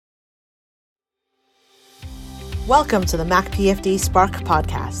Welcome to the MacPFD Spark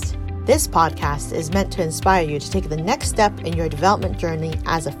podcast. This podcast is meant to inspire you to take the next step in your development journey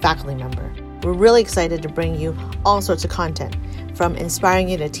as a faculty member. We're really excited to bring you all sorts of content, from inspiring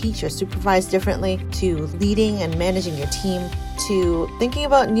you to teach or supervise differently, to leading and managing your team, to thinking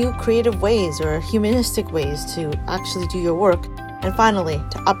about new creative ways or humanistic ways to actually do your work, and finally,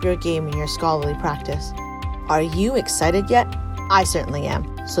 to up your game in your scholarly practice. Are you excited yet? I certainly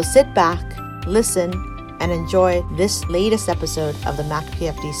am. So sit back, listen, and enjoy this latest episode of the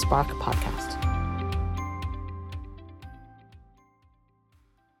MacPFD Spark podcast.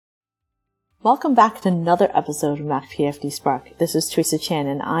 Welcome back to another episode of MacPFD Spark. This is Teresa Chan,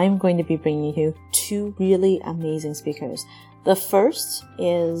 and I'm going to be bringing you two really amazing speakers. The first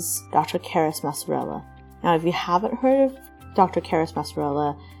is Dr. Carys Massarella. Now, if you haven't heard of Dr. Carys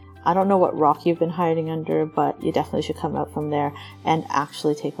Massarella, I don't know what rock you've been hiding under, but you definitely should come out from there and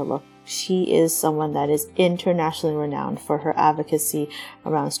actually take a look. She is someone that is internationally renowned for her advocacy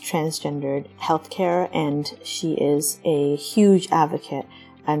around transgendered healthcare, and she is a huge advocate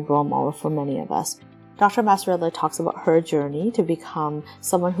and role model for many of us. Dr. Massarella talks about her journey to become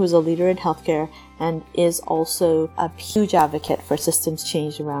someone who's a leader in healthcare and is also a huge advocate for systems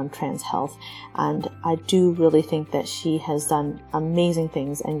change around trans health. And I do really think that she has done amazing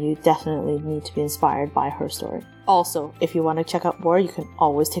things, and you definitely need to be inspired by her story. Also, if you want to check out more, you can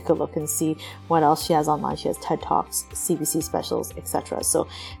always take a look and see what else she has online. She has TED Talks, CBC specials, etc. So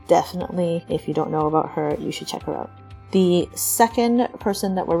definitely, if you don't know about her, you should check her out. The second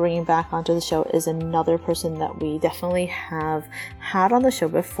person that we're bringing back onto the show is another person that we definitely have had on the show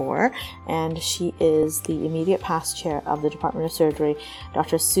before, and she is the immediate past chair of the Department of Surgery.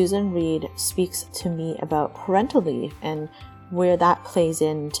 Dr. Susan Reed speaks to me about parental leave and where that plays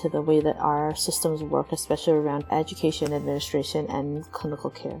into the way that our systems work, especially around education, administration, and clinical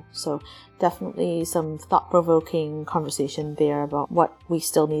care. So definitely some thought-provoking conversation there about what we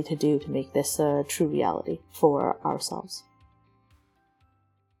still need to do to make this a true reality for ourselves.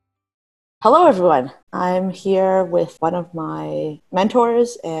 Hello, everyone. I'm here with one of my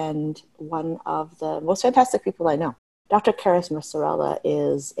mentors and one of the most fantastic people I know. Dr. Carys Massarella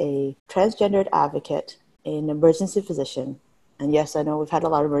is a transgendered advocate, an emergency physician. And yes, I know we've had a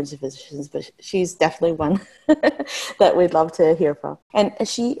lot of emergency physicians, but she's definitely one that we'd love to hear from. And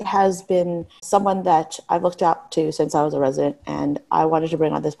she has been someone that I've looked up to since I was a resident, and I wanted to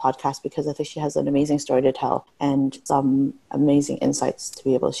bring on this podcast because I think she has an amazing story to tell and some amazing insights to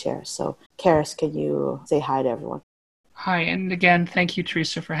be able to share. So, Carys, can you say hi to everyone? Hi, and again, thank you,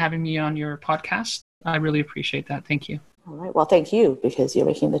 Teresa, for having me on your podcast. I really appreciate that. Thank you. All right. Well, thank you because you're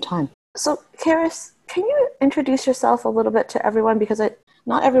making the time. So, Carys, can you introduce yourself a little bit to everyone? Because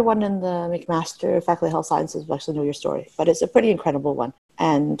not everyone in the McMaster Faculty of Health Sciences will actually know your story, but it's a pretty incredible one.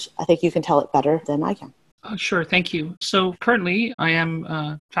 And I think you can tell it better than I can. Sure, thank you. So currently, I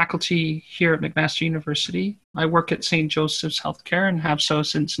am faculty here at McMaster University. I work at St. Joseph's Healthcare and have so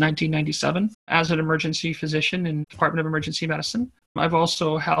since 1997 as an emergency physician in the Department of Emergency Medicine. I've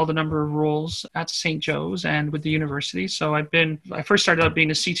also held a number of roles at St. Joe's and with the university. So I first started out being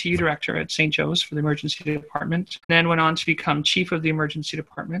a CTU director at St. Joe's for the emergency department, then went on to become chief of the emergency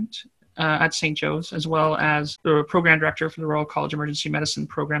department at St. Joe's, as well as the program director for the Royal College Emergency Medicine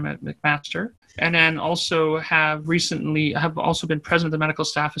program at McMaster. And then also have also been president of the Medical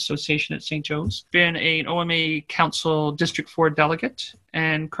Staff Association at St. Joe's, been an OMA Council District 4 delegate,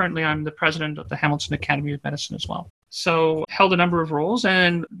 and currently I'm the president of the Hamilton Academy of Medicine as well. So held a number of roles,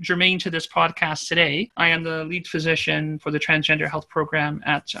 and germane to this podcast today, I am the lead physician for the transgender health program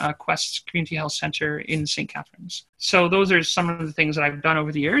at Quest Community Health Center in St. Catharines. So those are some of the things that I've done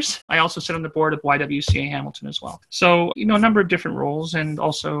over the years. I also sit on the board of YWCA Hamilton as well. So, a number of different roles, and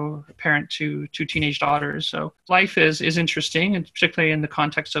also a parent to two teenage daughters. So life is interesting, and particularly in the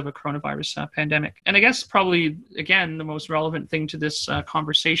context of a coronavirus pandemic. And I guess probably, again, the most relevant thing to this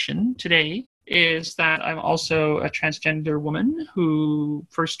conversation today is that I'm also a transgender woman who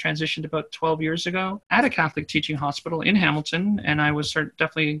first transitioned about 12 years ago at a Catholic teaching hospital in Hamilton. And I was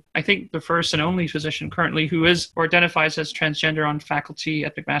definitely, I think, the first and only physician currently who is or identifies as transgender on faculty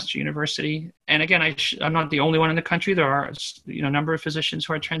at McMaster University. And again, I'm not the only one in the country. There are a number of physicians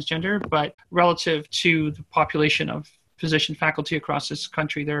who are transgender, but relative to the population of physician faculty across this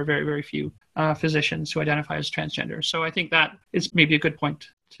country, there are very, very few physicians who identify as transgender. So I think that is maybe a good point.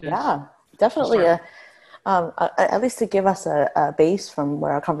 Yeah. Definitely, at least to give us a base from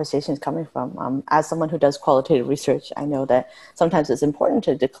where our conversation is coming from. As someone who does qualitative research, I know that sometimes it's important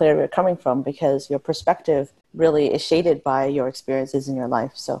to declare where you're coming from because your perspective really is shaded by your experiences in your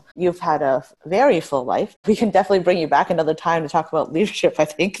life. So you've had a very full life. We can definitely bring you back another time to talk about leadership, I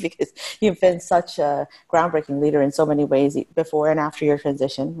think, because you've been such a groundbreaking leader in so many ways before and after your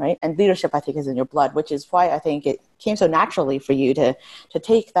transition, right? And leadership, I think, is in your blood, which is why I think it came so naturally for you to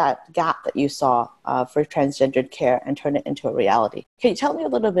take that gap that you saw for transgendered care and turn it into a reality. Can you tell me a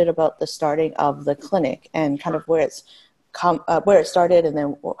little bit about the starting of the clinic and kind of where it's where it started and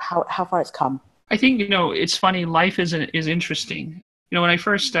then how far it's come? I think, it's funny. Life is interesting. When I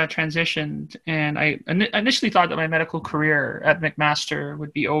first transitioned, and I initially thought that my medical career at McMaster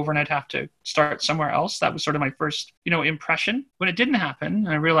would be over and I'd have to start somewhere else. That was sort of my first, impression. When it didn't happen, and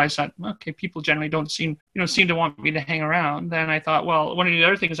I realized that, okay, people generally don't seem to want me to hang around. Then I thought, well, one of the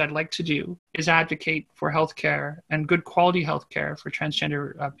other things I'd like to do is advocate for healthcare and good quality healthcare for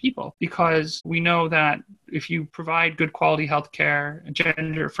transgender people, because we know that if you provide good quality healthcare and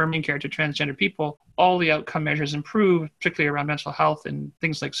gender affirming care to transgender people, all the outcome measures improve, particularly around mental health and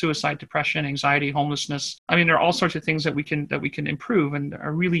things like suicide, depression, anxiety, homelessness. I mean, there are all sorts of things that we can improve and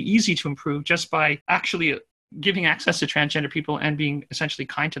are really easy to improve just by actually giving access to transgender people and being essentially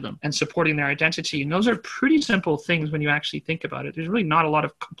kind to them and supporting their identity. And those are pretty simple things when you actually think about it. There's really not a lot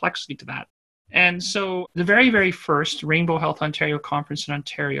of complexity to that. And so the very, very first Rainbow Health Ontario conference in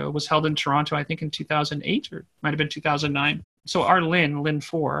Ontario was held in Toronto, I think in 2008, or it might have been 2009. So our LIN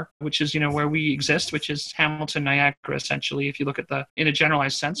 4, which is, where we exist, which is Hamilton, Niagara, essentially, if you look at in a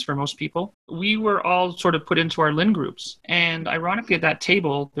generalized sense for most people, we were all sort of put into our LIN groups. And ironically, at that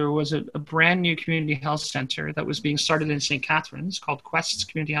table, there was a brand new community health center that was being started in St. Catharines called Quest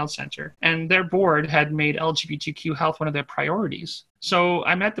Community Health Center. And their board had made LGBTQ health one of their priorities. So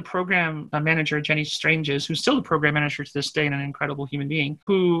I met the program manager, Jenny Stranges, who's still the program manager to this day and an incredible human being,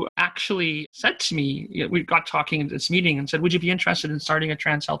 who actually said to me, we got talking at this meeting and said, would you be interested in starting a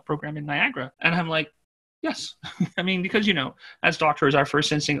trans health program in Niagara? And I'm like, yes. I mean, because, as doctors, our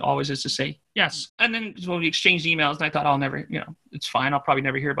first instinct always is to say yes. And then we exchanged emails and I thought, I'll never, it's fine. I'll probably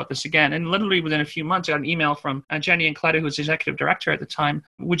never hear about this again. And literally within a few months, I got an email from Jenny and Cleta, who was the executive director at the time.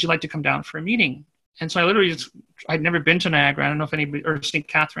 Would you like to come down for a meeting? And so I literally I'd never been to Niagara. I don't know if anybody, or St.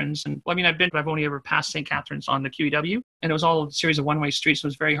 Catharines. And well, I mean, I've only ever passed St. Catharines on the QEW, and it was all a series of one-way streets. So it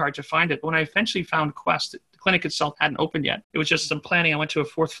was very hard to find it. But when I eventually found Quest, the clinic itself hadn't opened yet. It was just some planning. I went to a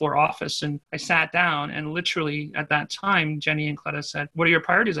fourth floor office and I sat down, and literally at that time, Jenny and Cleta said, what are your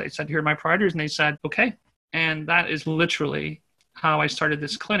priorities? I said, here are my priorities. And they said, okay. And that is literally how I started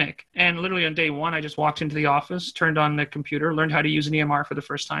this clinic. And literally on day one, I just walked into the office, turned on the computer, learned how to use an EMR for the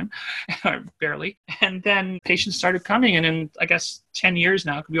first time, barely. And then patients started coming. And in, I guess, 10 years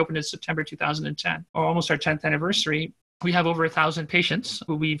now, we opened in September 2010, or almost our 10th anniversary. We have over 1,000 patients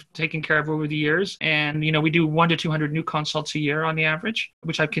who we've taken care of over the years. And, we do 100 to 200 new consults a year on the average,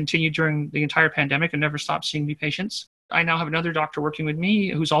 which I've continued during the entire pandemic and never stopped seeing new patients. I now have another doctor working with me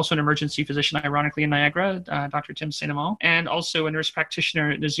who's also an emergency physician, ironically, in Niagara, Dr. Tim Saint-Amand, and also a nurse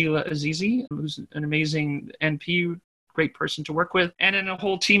practitioner, Nazila Azizi, who's an amazing NP, great person to work with, and then a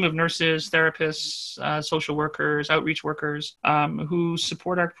whole team of nurses, therapists, social workers, outreach workers who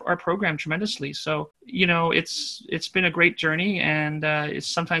support our program tremendously. So, it's been a great journey, and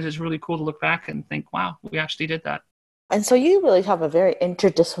sometimes it's really cool to look back and think, wow, we actually did that. And so you really have a very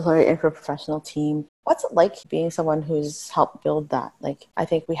interdisciplinary, interprofessional team. What's it like being someone who's helped build that? Like, I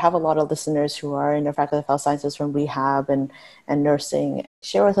think we have a lot of listeners who are in the Faculty of Health Sciences from rehab and nursing.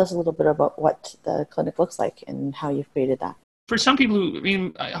 Share with us a little bit about what the clinic looks like and how you've created that. For some people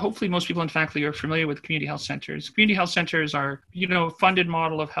hopefully most people in faculty are familiar with community health centers. Community health centers are, a funded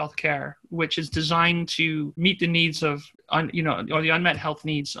model of healthcare, which is designed to meet the needs of, or the unmet health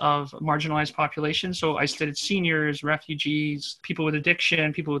needs of marginalized populations. So isolated seniors, refugees, people with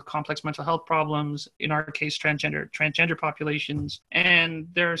addiction, people with complex mental health problems, in our case, transgender populations. And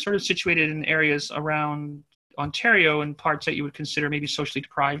they're sort of situated in areas around Ontario and parts that you would consider maybe socially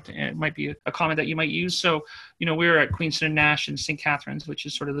deprived. And it might be a comment that you might use. So, we're at Queenston and Nash in St. Catharines, which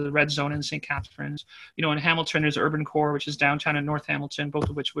is sort of the red zone in St. Catharines. In Hamilton, there's Urban Core, which is downtown and North Hamilton, both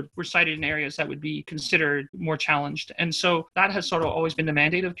of which were cited in areas that would be considered more challenged. And so that has sort of always been the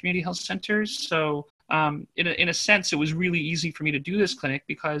mandate of community health centers. So in a sense, it was really easy for me to do this clinic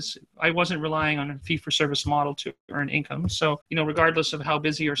because I wasn't relying on a fee-for-service model to earn income. So, regardless of how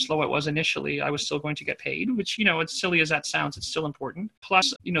busy or slow it was initially, I was still going to get paid, which, as silly as that sounds, it's still important.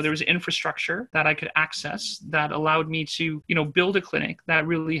 Plus, there was infrastructure that I could access that allowed me to, build a clinic that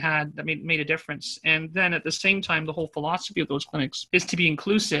really made a difference. And then at the same time, the whole philosophy of those clinics is to be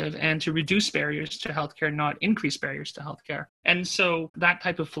inclusive and to reduce barriers to healthcare, not increase barriers to healthcare. And so that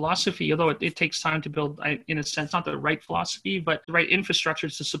type of philosophy, although it takes time to build build, in a sense, not the right philosophy, but the right infrastructure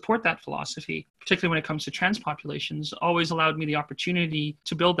to support that philosophy, particularly when it comes to trans populations, always allowed me the opportunity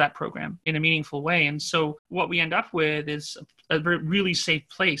to build that program in a meaningful way. And so what we end up with is a really safe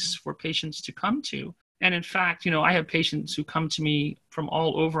place for patients to come to. And in fact, I have patients who come to me from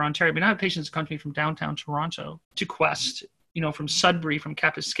all over Ontario. I mean, I have patients who come to me from downtown Toronto, to Quest, from Sudbury, from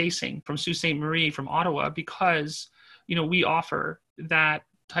Kapuskasing, from Sault Ste. Marie, from Ottawa, because, we offer that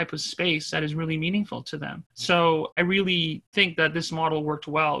type of space that is really meaningful to them. So I really think that this model works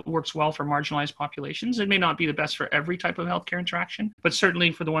well for marginalized populations. It may not be the best for every type of healthcare interaction, but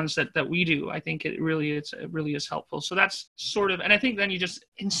certainly for the ones that we do, I think it really is helpful. So that's sort of, and I think then you just,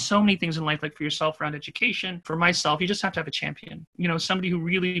 in so many things in life, like for yourself around education, for myself, you just have to have a champion, somebody who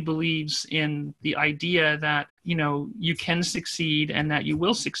really believes in the idea that you can succeed and that you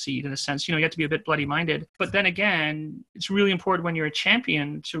will succeed in a sense. You have to be a bit bloody-minded. But then again, it's really important when you're a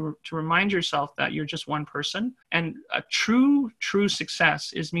champion to remind yourself that you're just one person. And a true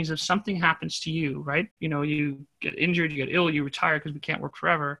success means if something happens to you, right? You get injured, you get ill, you retire because we can't work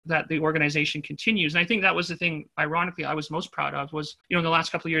forever, that the organization continues. And I think that was the thing, ironically, I was most proud of was, in the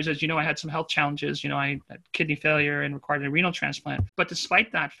last couple of years, as I had some health challenges. I had kidney failure and required a renal transplant. But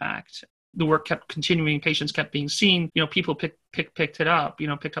despite that fact, the work kept continuing, patients kept being seen, people picked it up,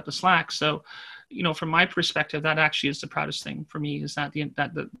 picked up the slack. So, from my perspective, that actually is the proudest thing for me, is that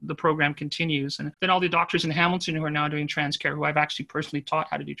the program continues. And then all the doctors in Hamilton who are now doing trans care, who I've actually personally taught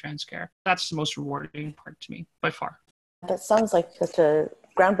how to do trans care, that's the most rewarding part to me by far. That sounds like such a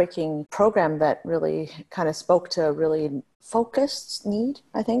groundbreaking program that really kind of spoke to a really focused need,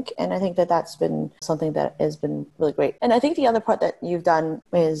 I think. And I think that that's been something that has been really great. And I think the other part that you've done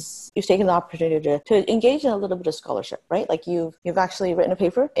is you've taken the opportunity to engage in a little bit of scholarship, right? Like you've actually written a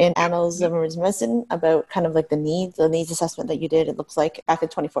paper in Annals of Emergency Medicine about kind of like the needs assessment that you did, it looks like, back in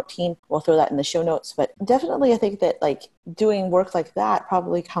 2014. We'll throw that in the show notes. But definitely I think that like doing work like that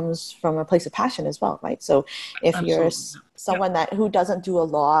probably comes from a place of passion as well, right? So if Absolutely. You're someone who doesn't do a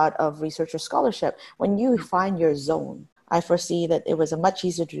lot of research or scholarship, when you find your zone, I foresee that it was much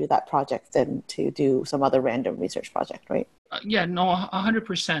easier to do that project than to do some other random research project, right?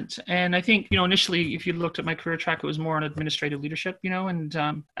 100%. And I think, initially, if you looked at my career track, it was more on administrative leadership, and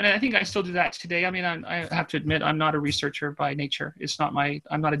I think I still do that today. I mean, I have to admit, I'm not a researcher by nature.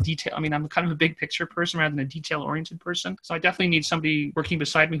 I'm not a detail. I mean, I'm kind of a big picture person rather than a detail-oriented person. So I definitely need somebody working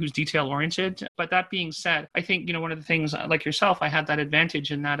beside me who's detail-oriented. But that being said, I think, one of the things, like yourself, I had that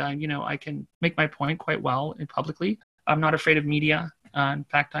advantage in that, I can make my point quite well publicly. I'm not afraid of media. In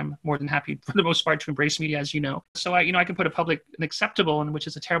fact, I'm more than happy for the most part to embrace media, as you know. So I can put an acceptable, and which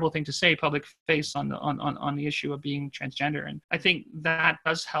is a terrible thing to say, public face on the issue of being transgender. And I think that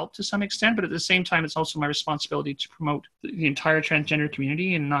does help to some extent, but at the same time, it's also my responsibility to promote the entire transgender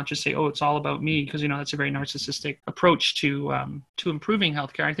community and not just say, oh, it's all about me, because that's a very narcissistic approach to improving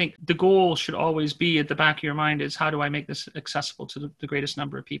healthcare. I think the goal should always be at the back of your mind is, how do I make this accessible to the greatest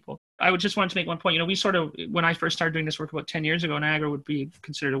number of people? I would just want to make one point. We sort of, when I first started doing this work about 10 years ago, Niagara would be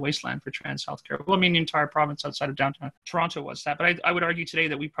considered a wasteland for trans healthcare. Well, I mean, the entire province outside of downtown Toronto was that. But I would argue today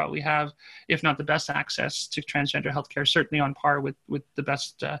that we probably have, if not the best access to transgender healthcare, certainly on par with the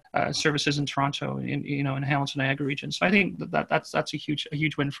best services in Toronto, in Hamilton, Niagara region. So I think that's a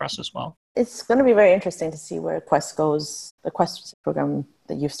huge win for us as well. It's going to be very interesting to see where Quest goes, the Quest program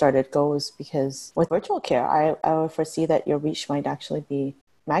that you've started goes, because with virtual care, I would foresee that your reach might actually be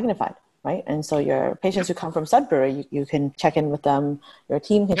magnified, right? And so your patients who come from Sudbury, you can check in with them, your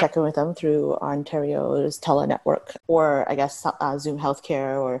team can check in with them through Ontario's telenetwork, or I guess Zoom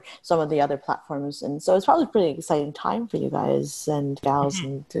Healthcare, or some of the other platforms. And so it's probably a pretty exciting time for you guys and gals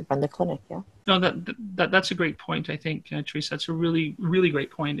and to run the clinic, yeah? No, that's a great point. I think, Teresa, that's a really, really great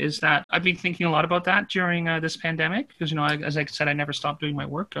point, is that I've been thinking a lot about that during this pandemic, because, as I said, I never stopped doing my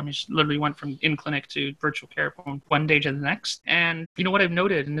work. I just literally went from in-clinic to virtual care from one day to the next. And what I've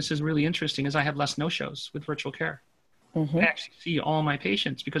noted, and this is really interesting, is I have less no-shows with virtual care. Mm-hmm. I actually see all my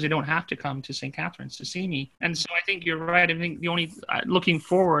patients because they don't have to come to St. Catharines to see me. And so I think you're right. I think the only, looking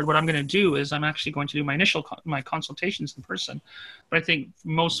forward, what I'm going to do is I'm actually going to do my consultations in person. But I think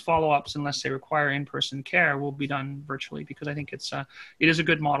most follow-ups, unless they require in-person care, will be done virtually, because I think it is a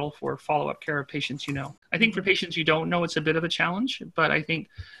good model for follow-up care of patients. I think for patients you don't know, it's a bit of a challenge, but I think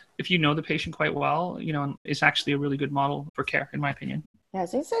if you know the patient quite well, it's actually a really good model for care, in my opinion. Yeah,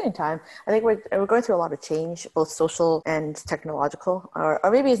 it's an exciting time. I think we're going through a lot of change, both social and technological, or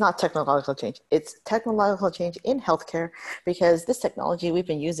maybe it's not technological change. It's technological change in healthcare, because this technology we've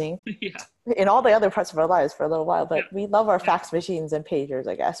been using in all the other parts of our lives for a little while, but we love our fax machines and pagers,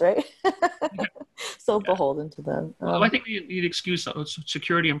 I guess, right? so beholden to them. Well, I think we need excuse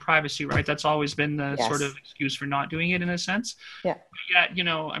security and privacy, right? That's always been the sort of Yes. excuse for not doing it in a sense. Yeah. But yet,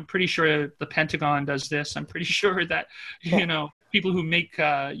 I'm pretty sure the Pentagon does this. I'm pretty sure that, Yeah. people who make,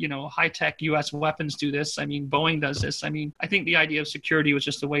 high-tech U.S. weapons do this. I mean, Boeing does this. I mean, I think the idea of security was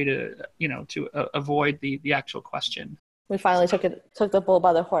just a way to, avoid the actual question. We finally took the bull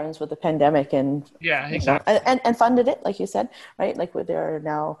by the horns with the pandemic, and Yeah, exactly. and funded it, like you said, right? Like there are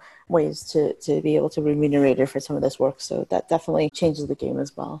now ways to be able to remunerate it for some of this work. So that definitely changes the game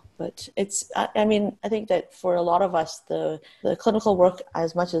as well. But I mean, I think that for a lot of us, the clinical work,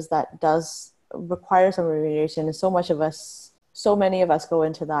 as much as that does require some remuneration, and so many of us go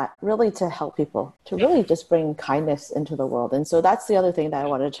into that really to help people, to really just bring kindness into the world. And so that's the other thing that I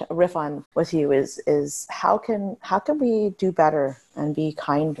wanted to riff on with you is how can we do better and be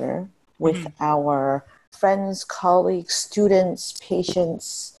kinder with our friends, colleagues, students,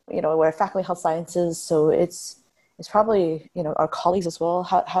 patients. We're faculty of health sciences, so it's probably our colleagues as well.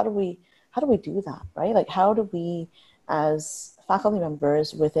 How do we do that, right? Like how do we, as faculty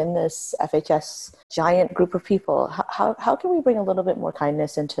members within this FHS giant group of people, how can we bring a little bit more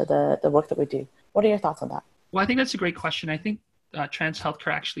kindness into the work that we do? What are your thoughts on that? Well, I think that's a great question. I think Trans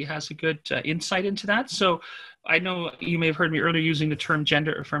Healthcare actually has a good insight into that. So I know you may have heard me earlier using the term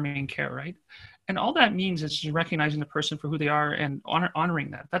gender affirming care, right? And all that means is just recognizing the person for who they are and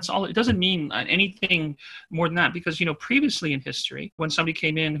honoring that. That's all. It doesn't mean anything more than that because, previously in history, when somebody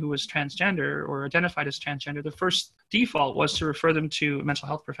came in who was transgender or identified as transgender, the first default was to refer them to a mental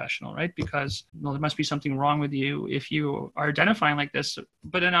health professional, right? Because there must be something wrong with you if you are identifying like this.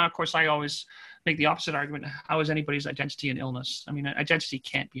 But then, of course, I always make the opposite argument. How is anybody's identity an illness? I mean, identity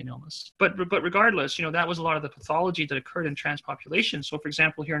can't be an illness. But regardless, that was a lot of the pathology that occurred in trans populations. So, for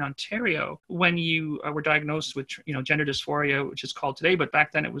example, here in Ontario, when you were diagnosed with, gender dysphoria, which is called today, but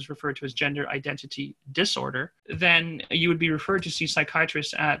back then it was referred to as gender identity disorder, then you would be referred to see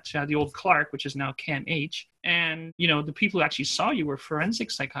psychiatrists at the old Clark, which is now CAMH. And, the people who actually saw you were forensic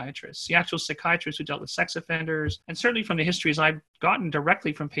psychiatrists, the actual psychiatrists who dealt with sex offenders. And certainly from the histories I've gotten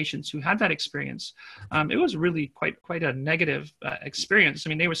directly from patients who had that experience, it was really quite a negative experience. I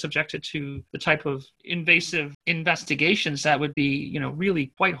mean, they were subjected to the type of invasive investigations that would be, really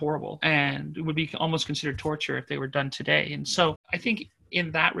quite horrible and it would be almost considered torture if they were done today. And so I think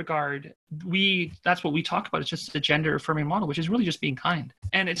in that regard, that's what we talk about. It's just the gender affirming model, which is really just being kind.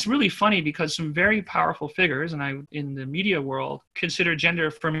 And it's really funny because some very powerful figures, and I, in the media world, consider gender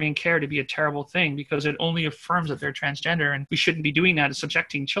affirming care to be a terrible thing because it only affirms that they're transgender and we shouldn't be doing that and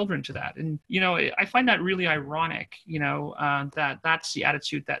subjecting children to that. And, I find that really ironic, that's the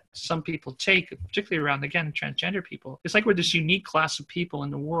attitude that some people take, particularly around, again, transgender people. It's like we're this unique class of people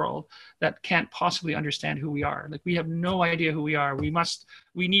in the world that can't possibly understand who we are. Like we have no idea who we are.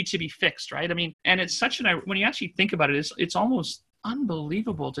 We need to be fixed, right? I mean, and it's when you actually think about it, it's almost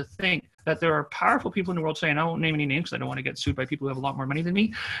unbelievable to think that there are powerful people in the world today, and I won't name any names because I don't want to get sued by people who have a lot more money than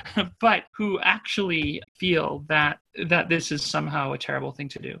me, but who actually feel that this is somehow a terrible thing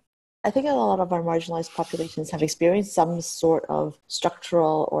to do. I think a lot of our marginalized populations have experienced some sort of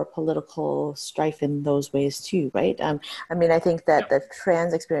structural or political strife in those ways too, right? I mean, I think that the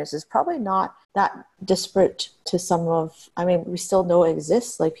trans experience is probably not that disparate to we still know it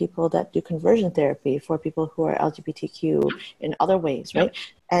exists, like people that do conversion therapy for people who are LGBTQ in other ways, right?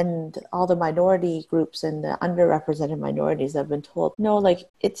 And all the minority groups and the underrepresented minorities have been told, no, like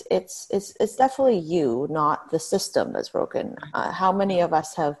it's definitely you, not the system that's broken. How many of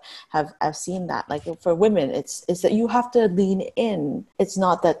us have seen that? Like for women, it's that you have to lean in. It's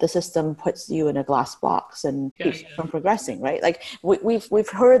not that the system puts you in a glass box and keeps you from progressing, right? Like we've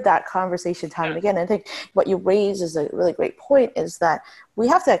heard that conversation time and again. I think what you raise is a really great point, is that we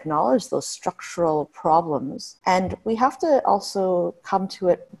have to acknowledge those structural problems, and we have to also come to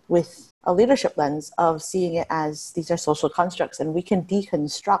it with a leadership lens of seeing it as these are social constructs, and we can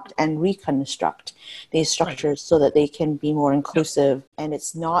deconstruct and reconstruct these structures so that they can be more inclusive. And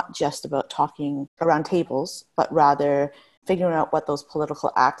it's not just about talking around tables, but rather figuring out what those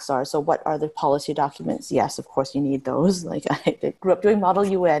political acts are. So what are the policy documents? Yes, of course you need those. Like I grew up doing Model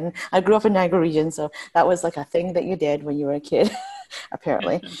UN. I grew up in Niagara region. So that was like a thing that you did when you were a kid,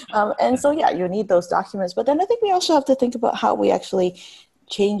 apparently. And so, yeah, you need those documents. But then I think we also have to think about how we actually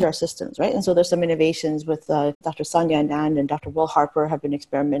change our systems, right? And so there's some innovations with Dr. Sonia Anand and Dr. Will Harper have been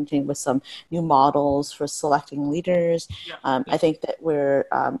experimenting with some new models for selecting leaders. I think that we're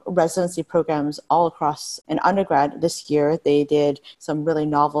residency programs all across an undergrad this year, they did some really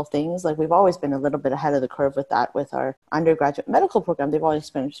novel things. Like we've always been a little bit ahead of the curve with that with our undergraduate medical program. They've always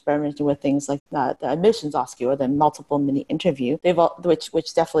been experimenting with things like the admissions OSCE or the multiple mini interview,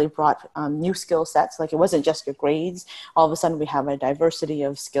 which definitely brought new skill sets. Like it wasn't just your grades. All of a sudden we have a diversity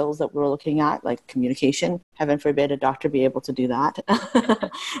of skills that we're looking at, like communication. Heaven forbid a doctor be able to do that,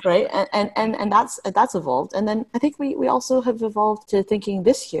 right? And that's evolved. And then I think we also have evolved to thinking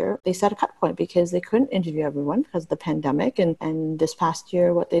this year they set a cut point because they couldn't interview everyone because of the pandemic. And this past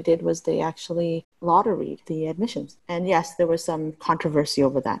year, what they did was they actually lotteried the admissions. And yes, there was some controversy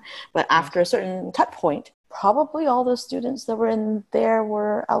over that. But after a certain cut point, probably all the students that were in there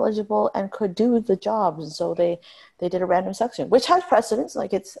were eligible and could do the jobs. And so they did a random selection, which has precedence.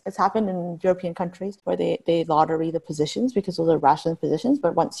 Like it's happened in European countries where they lottery the positions because those are rational positions.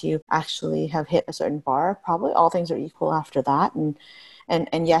 But once you actually have hit a certain bar, probably all things are equal after that.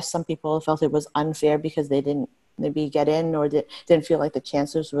 And yes, some people felt it was unfair because they didn't maybe get in or didn't feel like the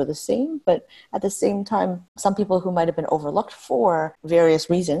chances were the same. But at the same time, some people who might have been overlooked for various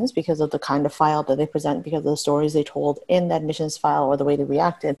reasons because of the kind of file that they present, because of the stories they told in the admissions file or the way they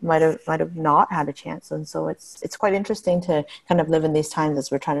reacted, might have not had a chance. And so it's quite interesting to kind of live in these times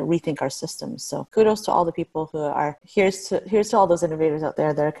as we're trying to rethink our systems. So kudos to all the people who are, here's to all those innovators out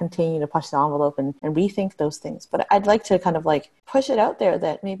there that are continuing to push the envelope and rethink those things. But I'd like to kind of like push it out there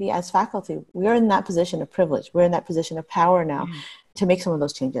that maybe as faculty, we're in that position of privilege. We're in that position of power now to make some of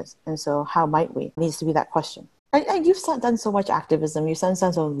those changes. And so how might we? It needs to be that question. You've done so much activism. You've done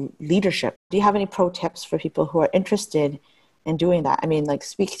so leadership. Do you have any pro tips for people who are interested in doing that? I mean, like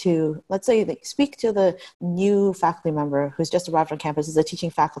speak to the new faculty member who's just arrived on campus as a teaching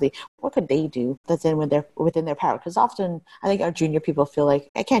faculty. What could they do that's within their power? Because often I think our junior people feel like,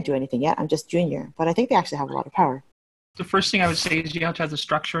 I can't do anything yet. I'm just junior. But I think they actually have a lot of power. The first thing I would say is you have to have the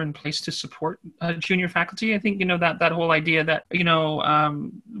structure in place to support junior faculty. I think, that whole idea that,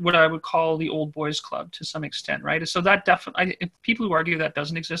 what I would call the old boys club to some extent, right? So that definitely, if people who argue that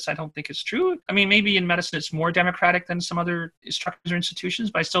doesn't exist, I don't think it's true. I mean, maybe in medicine it's more democratic than some other structures or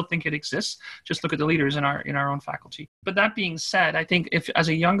institutions, but I still think it exists. Just look at the leaders in our own faculty. But that being said, I think if as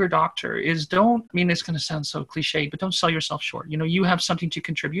a younger doctor it's going to sound so cliche, but don't sell yourself short. You have something to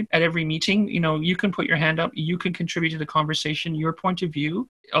contribute at every meeting. You can put your hand up, you can contribute to the conversation, your point of view,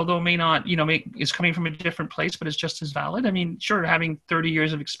 although may not, is coming from a different place, but it's just as valid. I mean, sure, having 30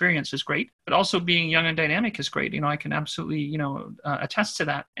 years of experience is great, but also being young and dynamic is great. I can absolutely, attest to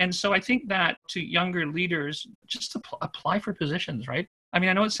that. And so I think that to younger leaders, just apply for positions, right? I mean,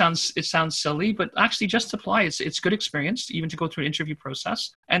 I know it sounds silly, but actually just apply. It's good experience, even to go through an interview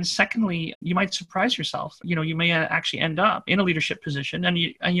process. And secondly, you might surprise yourself. You may actually end up in a leadership position, and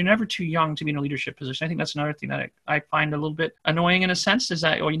you're never too young to be in a leadership position. I think that's another thing that I find a little bit annoying in a sense, is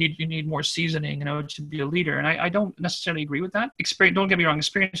that you need more seasoning, to be a leader. And I don't necessarily agree with that. Experience, don't get me wrong,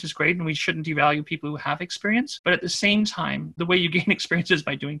 experience is great, and we shouldn't devalue people who have experience. But at the same time, the way you gain experience is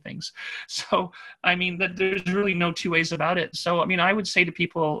by doing things. So I mean, that there's really no two ways about it. So I mean, I would say to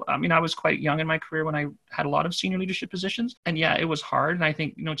people, I was quite young in my career when I had a lot of senior leadership positions, and yeah, it was hard. And I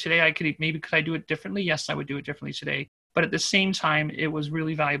think, today could I do it differently? Yes, I would do it differently today. But at the same time, it was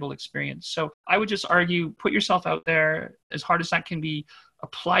really valuable experience. So I would just argue, put yourself out there as hard as that can be,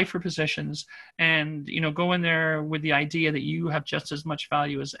 apply for positions, and, go in there with the idea that you have just as much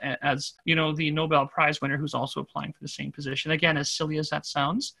value as the Nobel Prize winner who's also applying for the same position. Again, as silly as that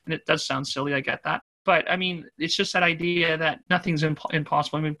sounds, and it does sound silly, I get that. But I mean, it's just that idea that nothing's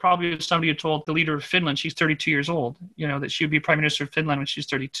impossible. I mean, probably if somebody had told the leader of Finland, she's 32 years old, that she would be prime minister of Finland when she's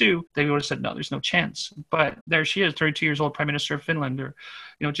 32, they would have said, no, there's no chance. But there she is, 32 years old, prime minister of Finland, or,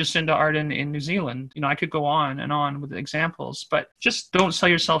 Jacinda Ardern in New Zealand. I could go on and on with examples, but just don't sell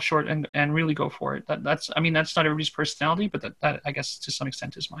yourself short and really go for it. That's not everybody's personality, but that I guess to some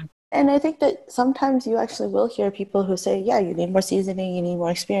extent is mine. And I think that sometimes you actually will hear people who say, yeah, you need more seasoning, you need more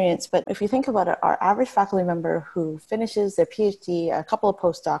experience. But if you think about it, our average faculty member who finishes their PhD, a couple of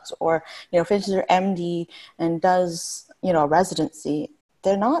postdocs, or, finishes their MD and does, a residency,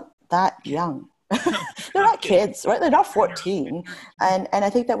 they're not that young. They're not kids, right? They're not 14. And I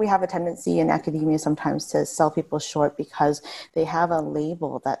think that we have a tendency in academia sometimes to sell people short because they have a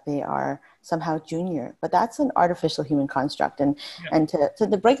label that they are somehow junior, but that's an artificial human construct. And Yeah. and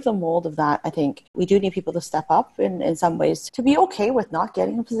to break the mold of that, I think we do need people to step up in some ways to be okay with not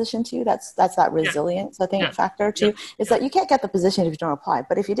getting a position too. That's that resilience, I think, factor too, is that you can't get the position if you don't apply.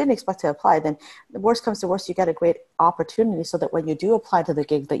 But if you didn't expect to apply, then the worst comes to worst, you get a great opportunity so that when you do apply to the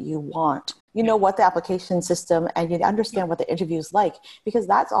gig that you want, you know what the application system and you understand what the interview is like, because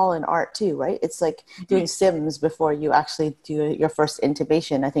that's all in art too, right? It's like doing sims before you actually do your first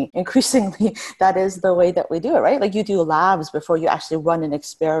intubation. I think increasingly that is the way that we do it, right? Like you do labs before you actually run an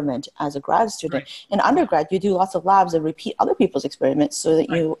experiment as a grad student. In undergrad, you do lots of labs and repeat other people's experiments so that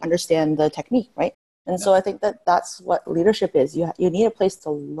you understand the technique, right? And so I think that that's what leadership is. You need a place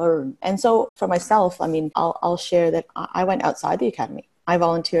to learn. And so for myself, I mean, I'll share that I went outside the academy. I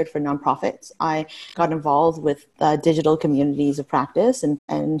volunteered for nonprofits. I got involved with digital communities of practice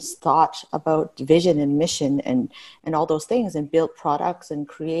and thought about vision and mission and all those things, and built products and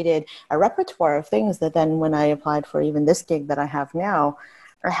created a repertoire of things that then when I applied for even this gig that I have now,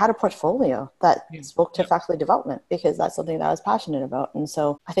 I had a portfolio that spoke to faculty development, because that's something that I was passionate about. And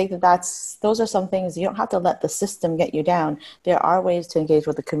so I think that those are some things. You don't have to let the system get you down. There are ways to engage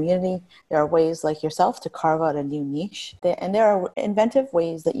with the community. There are ways like yourself to carve out a new niche. And there are inventive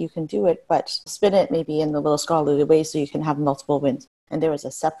ways that you can do it, but spin it maybe in the little scholarly way so you can have multiple wins. And there was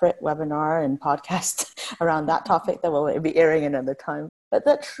a separate webinar and podcast around that topic that will be airing another time. But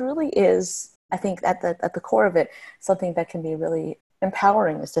that truly is, I think, at the core of it, something that can be really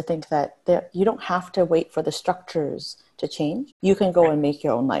empowering, is to think that you don't have to wait for the structures to change. You can go and make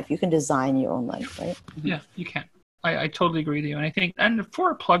your own life. You can design your own life, right? Yeah, you can. I totally agree with you. And I think, and for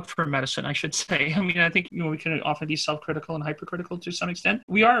a plug for medicine, I should say, I mean, I think, we can often be self-critical and hypercritical to some extent.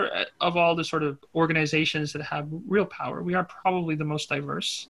 We are, of all the sort of organizations that have real power, we are probably the most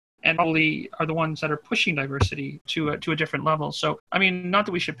diverse, and probably are the ones that are pushing diversity to a different level. So, I mean, not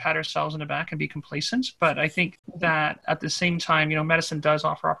that we should pat ourselves on the back and be complacent, but I think that at the same time, medicine does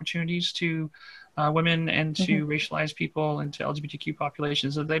offer opportunities to women and to racialized people and to LGBTQ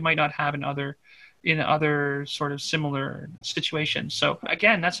populations that they might not have in other sort of similar situations. So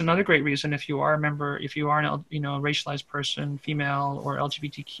again, that's another great reason, if you are a racialized person, female or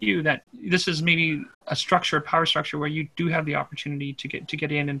LGBTQ, that this is maybe a power structure where you do have the opportunity to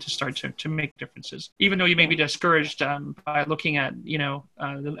get in and to start to make differences, even though you may be discouraged by looking at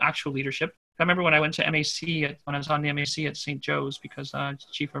the actual leadership. I remember when I went to MAC, when I was on the MAC at St. Joe's, because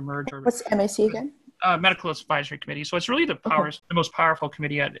Chief of Merge. What's MAC again? Medical Advisory Committee. So it's really the most powerful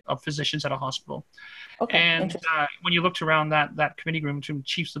committee of physicians at a hospital. Okay, and when you looked around that committee room to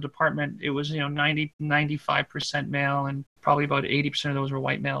chiefs of department, it was 95% male, and probably about 80% of those were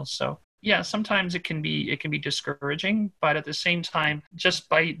white males. So yeah, sometimes it can be discouraging, but at the same time, just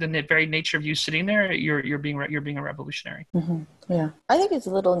by the very nature of you sitting there, you're being a revolutionary. Mm-hmm. Yeah, I think it's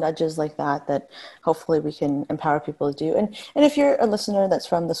little nudges like that hopefully we can empower people to do. And if you're a listener that's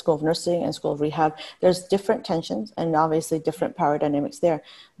from the School of Nursing and School of Rehab, there's different tensions and obviously different power dynamics there.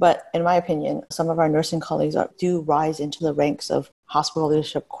 But in my opinion, some of our nursing colleagues do rise into the ranks of hospital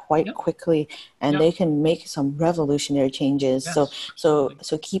leadership quite quickly, and they can make some revolutionary changes. Yes.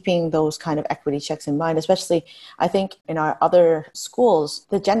 So keeping those kind of equity checks in mind, especially I think in our other schools,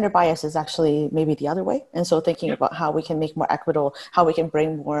 the gender bias is actually maybe the other way. And so thinking about how we can make more equitable, how we can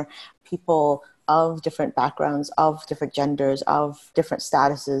bring more people of different backgrounds, of different genders, of different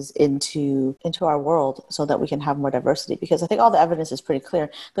statuses into our world, so that we can have more diversity. Because I think all the evidence is pretty clear.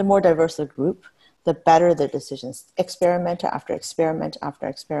 The more diverse the group, the better the decisions. Experiment after experiment after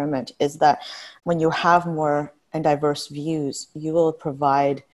experiment is that when you have more and diverse views, you will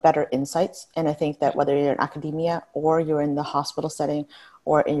provide better insights. And I think that whether you're in academia or you're in the hospital setting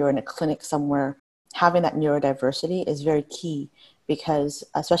or you're in a clinic somewhere, having that neurodiversity is very key, because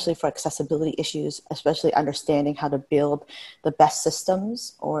especially for accessibility issues, especially understanding how to build the best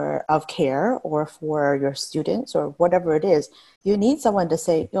systems of care or for your students or whatever it is, you need someone to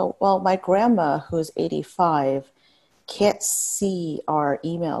say, well, my grandma who's 85 can't see our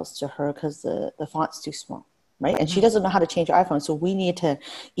emails to her because the font's too small, right? And she doesn't know how to change her iPhone. So we need to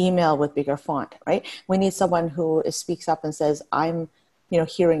email with bigger font, right? We need someone who speaks up and says, I'm,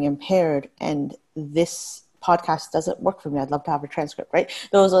 hearing impaired, and this podcast doesn't work for me. I'd love to have a transcript, right?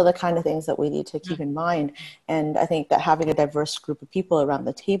 Those are the kind of things that we need to keep in mind. And I think that having a diverse group of people around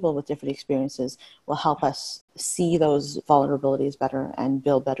the table with different experiences will help us see those vulnerabilities better and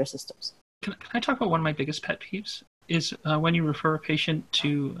build better systems. Can I talk about one of my biggest pet peeves? Is when you refer a patient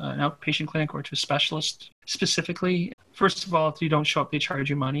to an outpatient clinic or to a specialist specifically. First of all, if you don't show up, they charge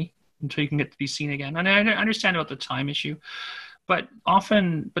you money until you can get to be seen again. And I understand about the time issue, But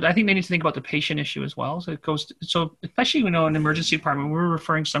I think they need to think about the patient issue as well. So especially, in an emergency department, we're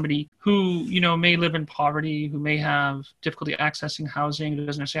referring somebody who, may live in poverty, who may have difficulty accessing housing, who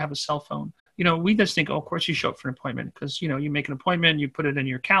doesn't necessarily have a cell phone. We just think, of course you show up for an appointment because, you make an appointment, you put it in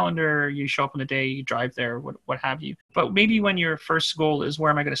your calendar, you show up on the day, you drive there, what have you. But maybe when your first goal is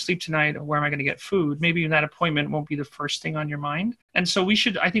where am I going to sleep tonight or where am I going to get food, maybe that appointment won't be the first thing on your mind. And so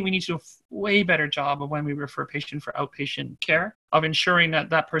I think we need to do a way better job of when we refer a patient for outpatient care of ensuring that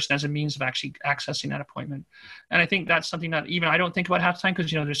that person has a means of actually accessing that appointment. And I think that's something that even I don't think about half the time because,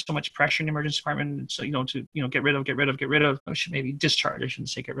 there's so much pressure in the emergency department. So, to, get rid of, I should maybe discharge, I shouldn't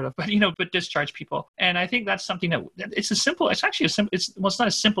say get rid of, but discharge people. And I think that's something that it's not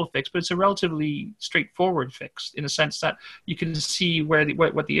a simple fix, but it's a relatively straightforward fix in a sense that you can see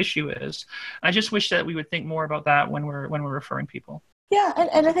what the issue is. I just wish that we would think more about that when we're referring people. Yeah,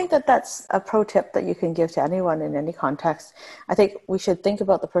 and I think that that's a pro tip that you can give to anyone in any context. I think we should think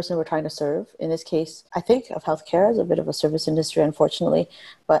about the person we're trying to serve. In this case, I think of healthcare as a bit of a service industry, unfortunately,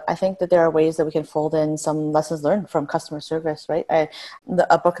 but I think that there are ways that we can fold in some lessons learned from customer service, right?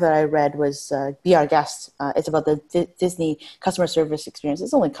 A book that I read was Be Our Guest. It's about the Disney customer service experience.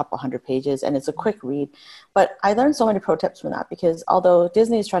 It's only a couple hundred pages, and it's a quick read. But I learned so many pro tips from that because although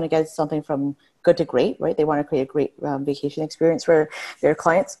Disney is trying to get something from good to great, right? They want to create a great vacation experience for their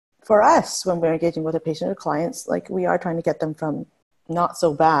clients. For us, when we're engaging with a patient or clients, like we are trying to get them from not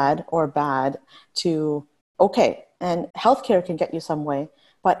so bad or bad to okay. And healthcare can get you some way,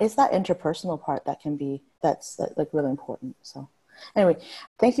 but it's that interpersonal part that's like really important. So anyway,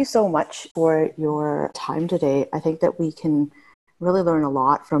 thank you so much for your time today. I think that we can really learn a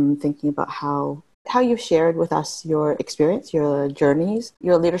lot from thinking about how you've shared with us your experience, your journeys.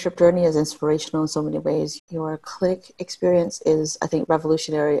 Your leadership journey is inspirational in so many ways. Your clinic experience is, I think,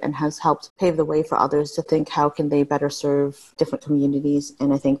 revolutionary and has helped pave the way for others to think how can they better serve different communities.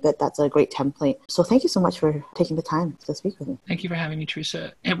 And I think that that's a great template. So thank you so much for taking the time to speak with me. Thank you for having me,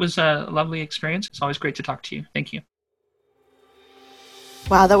 Teresa. It was a lovely experience. It's always great to talk to you. Thank you.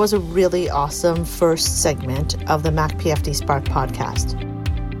 Wow, that was a really awesome first segment of the MacPFD Spark podcast.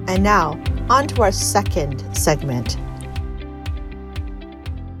 And now, on to our second segment.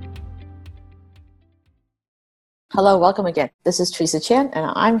 Hello, welcome again. This is Teresa Chan,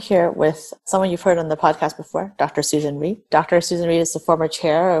 and I'm here with someone you've heard on the podcast before, Dr. Susan Reed. Dr. Susan Reed is the former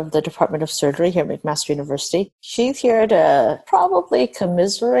chair of the Department of Surgery here at McMaster University. She's here to probably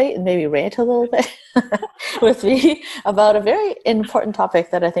commiserate and maybe rant a little bit with me about a very important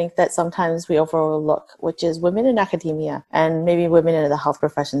topic that I think that sometimes we overlook, which is women in academia and maybe women in the health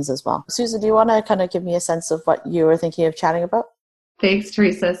professions as well. Susan, do you want to kind of give me a sense of what you were thinking of chatting about? Thanks,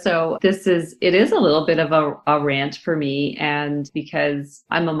 Teresa. So it is a little bit of a rant for me, and because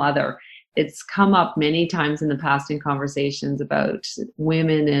I'm a mother, it's come up many times in the past in conversations about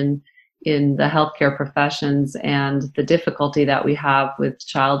women in the healthcare professions and the difficulty that we have with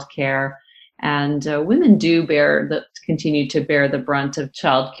childcare. And women do continue to bear the brunt of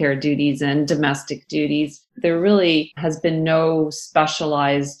childcare duties and domestic duties. There really has been no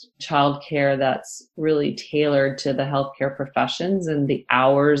specialized childcare that's really tailored to the healthcare professions and the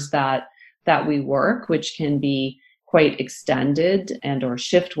hours that we work, which can be quite extended and or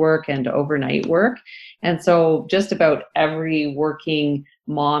shift work and overnight work. And so just about every working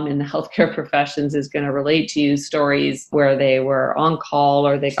mom in the healthcare professions is going to relate to you stories where they were on call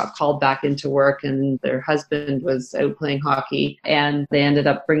or they got called back into work and their husband was out playing hockey and they ended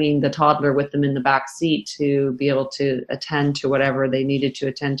up bringing the toddler with them in the back seat to be able to attend to whatever they needed to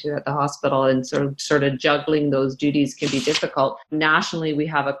attend to at the hospital. And sort of juggling those duties can be difficult. Nationally, we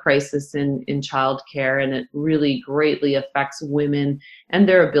have a crisis in childcare, and it really greatly affects women and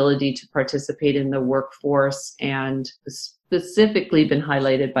their ability to participate in the workforce, and specifically been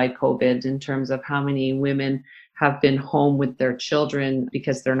highlighted by COVID in terms of how many women have been home with their children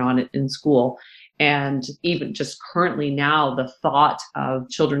because they're not in school. And even just currently now, the thought of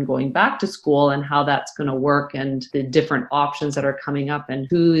children going back to school and how that's going to work and the different options that are coming up and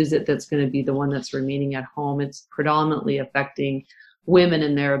who is it that's going to be the one that's remaining at home, it's predominantly affecting women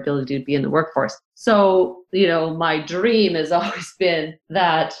and their ability to be in the workforce. So, my dream has always been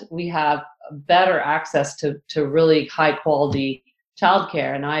that we have better access to really high quality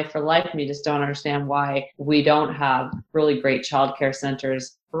childcare. And I, for life of me, just don't understand why we don't have really great childcare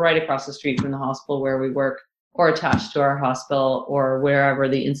centers right across the street from the hospital where we work, or attached to our hospital, or wherever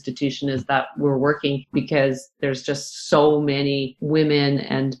the institution is that we're working, because there's just so many women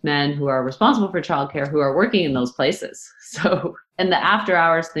and men who are responsible for childcare who are working in those places. So, and the after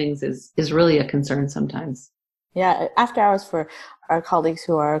hours things is really a concern sometimes. Yeah, after hours for our colleagues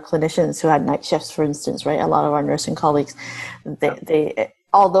who are clinicians who had night shifts, for instance, right? A lot of our nursing colleagues, they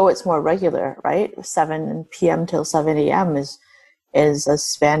although it's more regular, right? 7 p.m. till 7 a.m. is a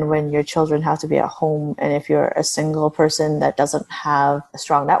span when your children have to be at home. And if you're a single person that doesn't have a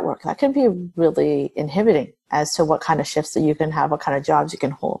strong network, that can be really inhibiting as to what kind of shifts that you can have, what kind of jobs you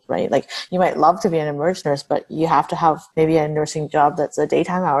can hold, right? Like you might love to be an emerge nurse, but you have to have maybe a nursing job that's a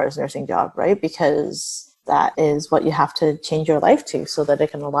daytime hours nursing job, right? Because that is what you have to change your life to so that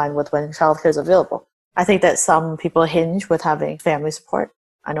it can align with when childcare is available. I think that some people hinge with having family support.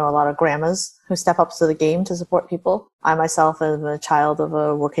 I know a lot of grandmas who step up to the game to support people. I myself am a child of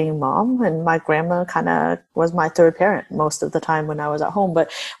a working mom, and my grandma kind of was my third parent most of the time when I was at home.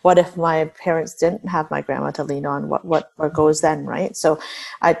 But what if my parents didn't have my grandma to lean on? What goes then, right? So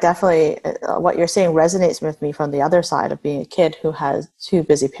I definitely, what you're saying resonates with me from the other side of being a kid who has two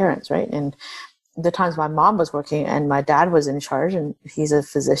busy parents, right? And the times my mom was working and my dad was in charge, and he's a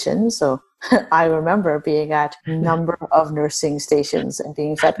physician. So I remember being at a number of nursing stations and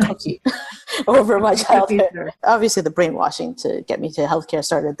being fed cookie over my childhood. Obviously, the brainwashing to get me to healthcare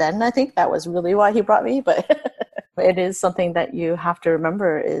started then. I think that was really why he brought me, but it is something that you have to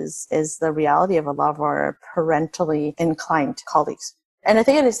remember is the reality of a lot of our parentally inclined colleagues. And I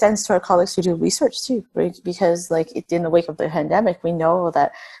think it extends to our colleagues who do research too, right? Because like in the wake of the pandemic, we know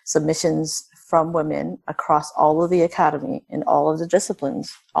that submissions from women across all of the academy in all of the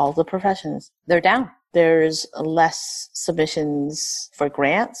disciplines, all the professions, they're down. There's less submissions for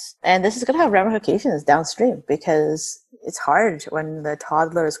grants. And this is going to have ramifications downstream because it's hard when the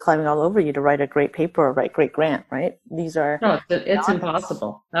toddler is climbing all over you to write a great paper or write great grant, right? These are... No, it's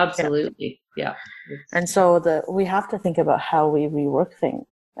impossible. Absolutely. Yeah. And so we have to think about how we rework things.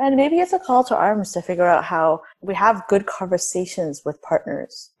 And maybe it's a call to arms to figure out how we have good conversations with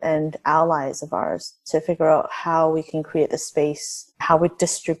partners and allies of ours to figure out how we can create the space, how we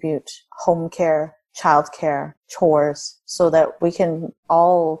distribute home care, childcare, chores, so that we can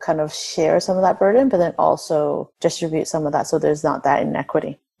all kind of share some of that burden, but then also distribute some of that so there's not that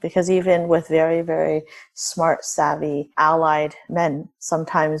inequity. Because even with very, very smart, savvy, allied men,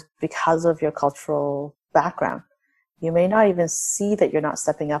 sometimes because of your cultural background, you may not even see that you're not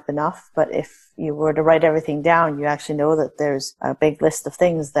stepping up enough. But if you were to write everything down, you actually know that there's a big list of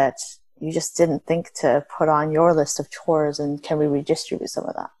things that you just didn't think to put on your list of chores, and can we redistribute some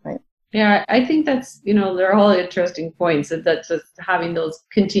of that, right? Yeah, I think that's, they're all interesting points. That's just having those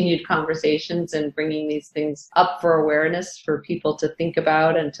continued conversations and bringing these things up for awareness for people to think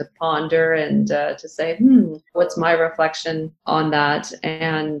about and to ponder and to say, what's my reflection on that?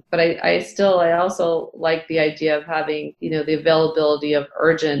 But I also like the idea of having, the availability of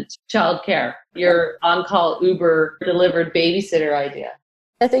urgent childcare, your on-call Uber delivered babysitter idea.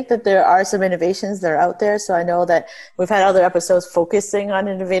 I think that there are some innovations that are out there. So I know that we've had other episodes focusing on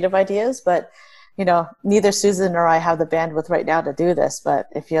innovative ideas, but neither Susan nor I have the bandwidth right now to do this. But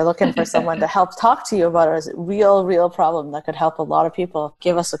if you're looking for someone to help talk to you about a real problem that could help a lot of people,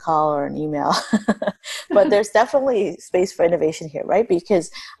 give us a call or an email. But there's definitely space for innovation here, right?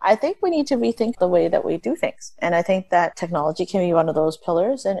 Because I think we need to rethink the way that we do things. And I think that technology can be one of those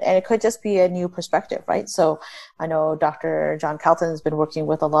pillars, and it could just be a new perspective, right? So I know Dr. John Calton has been working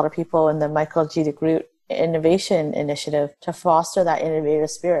with a lot of people in the Michael G. DeGroote Innovation Initiative to foster that innovative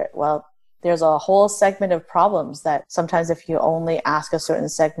spirit. Well, there's a whole segment of problems that sometimes if you only ask a certain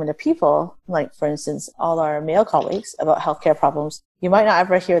segment of people, like for instance, all our male colleagues about healthcare problems, you might not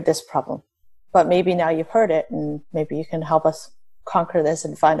ever hear this problem. But maybe now you've heard it, and maybe you can help us conquer this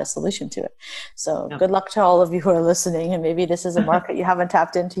and find a solution to it. So Good luck to all of you who are listening, and maybe this is a market you haven't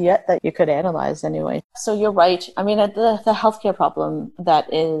tapped into yet that you could analyze anyway. So you're right. I mean, the healthcare problem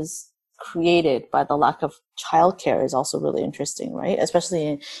that is created by the lack of childcare is also really interesting, right?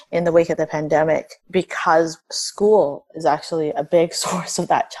 Especially in the wake of the pandemic, because school is actually a big source of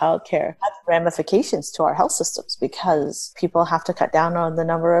that childcare. Has ramifications to our health systems because people have to cut down on the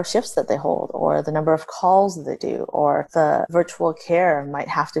number of shifts that they hold, or the number of calls that they do, or the virtual care might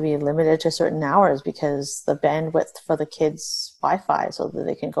have to be limited to certain hours because the bandwidth for the kids' Wi-Fi so that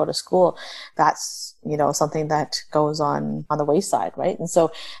they can go to school, that's something that goes on the wayside, right? And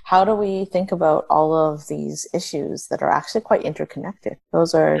so how do we think about all of these issues that are actually quite interconnected?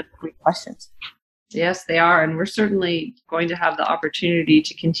 Those are great questions. Yes, they are. And we're certainly going to have the opportunity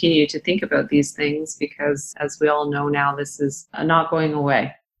to continue to think about these things because, as we all know now, this is not going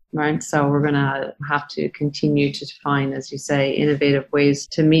away, right? So we're going to have to continue to find, as you say, innovative ways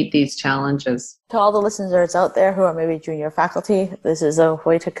to meet these challenges. To all the listeners out there who are maybe junior faculty, this is a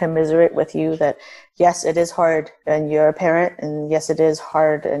way to commiserate with you that yes, it is hard and you're a parent, and yes, it is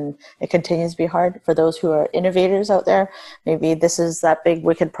hard and it continues to be hard. For those who are innovators out there, maybe this is that big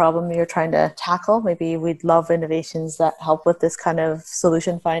wicked problem you're trying to tackle. Maybe we'd love innovations that help with this kind of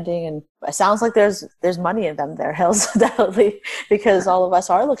solution finding, and it sounds like there's money in them there, Hills, definitely, because all of us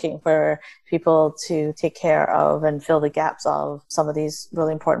are looking for people to take care of and fill the gaps of some of these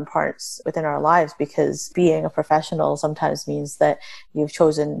really important parts within our lives, because being a professional sometimes means that you've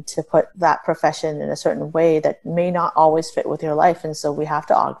chosen to put that profession in a certain way that may not always fit with your life. And so we have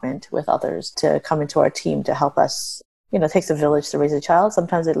to augment with others to come into our team to help us. You know, it takes a village to raise a child.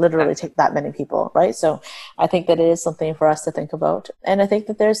 Sometimes it literally takes that many people, right? So I think that it is something for us to think about. And I think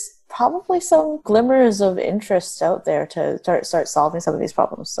that there's probably some glimmers of interest out there to start solving some of these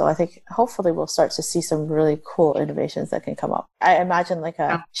problems. So I think hopefully we'll start to see some really cool innovations that can come up. I imagine like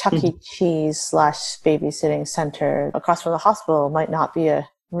a Chuck E. Cheese / babysitting center across from the hospital might not be a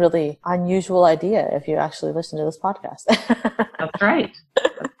really unusual idea if you actually listen to this podcast. That's right.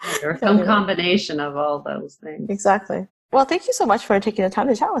 Or some combination of all those things. Exactly. Well, thank you so much for taking the time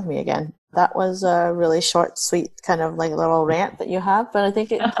to chat with me again. That was a really short, sweet kind of like little rant that you have, but I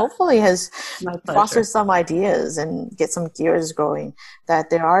think it hopefully has fostered some ideas and get some gears going, that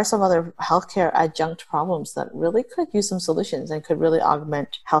there are some other healthcare adjunct problems that really could use some solutions and could really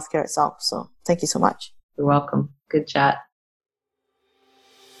augment healthcare itself. So thank you so much. You're welcome. Good chat.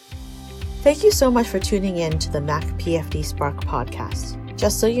 Thank you so much for tuning in to the Mac PFD Spark podcast.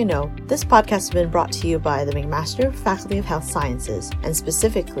 Just so you know, this podcast has been brought to you by the McMaster Faculty of Health Sciences, and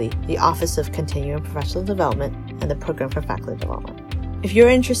specifically the Office of Continuing Professional Development and the Program for Faculty Development. If you're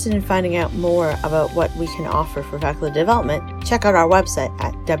interested in finding out more about what we can offer for faculty development, check out our website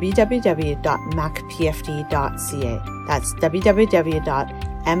at www.macpfd.ca. That's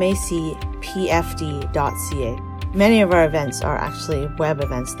www.macpfd.ca. Many of our events are actually web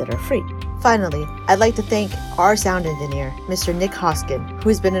events that are free. Finally, I'd like to thank our sound engineer, Mr. Nick Hoskin, who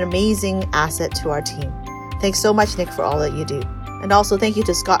has been an amazing asset to our team. Thanks so much, Nick, for all that you do. And also thank you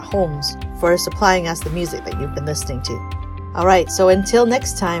to Scott Holmes for supplying us the music that you've been listening to. All right, so until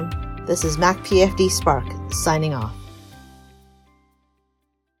next time, this is Mac PFD Spark signing off.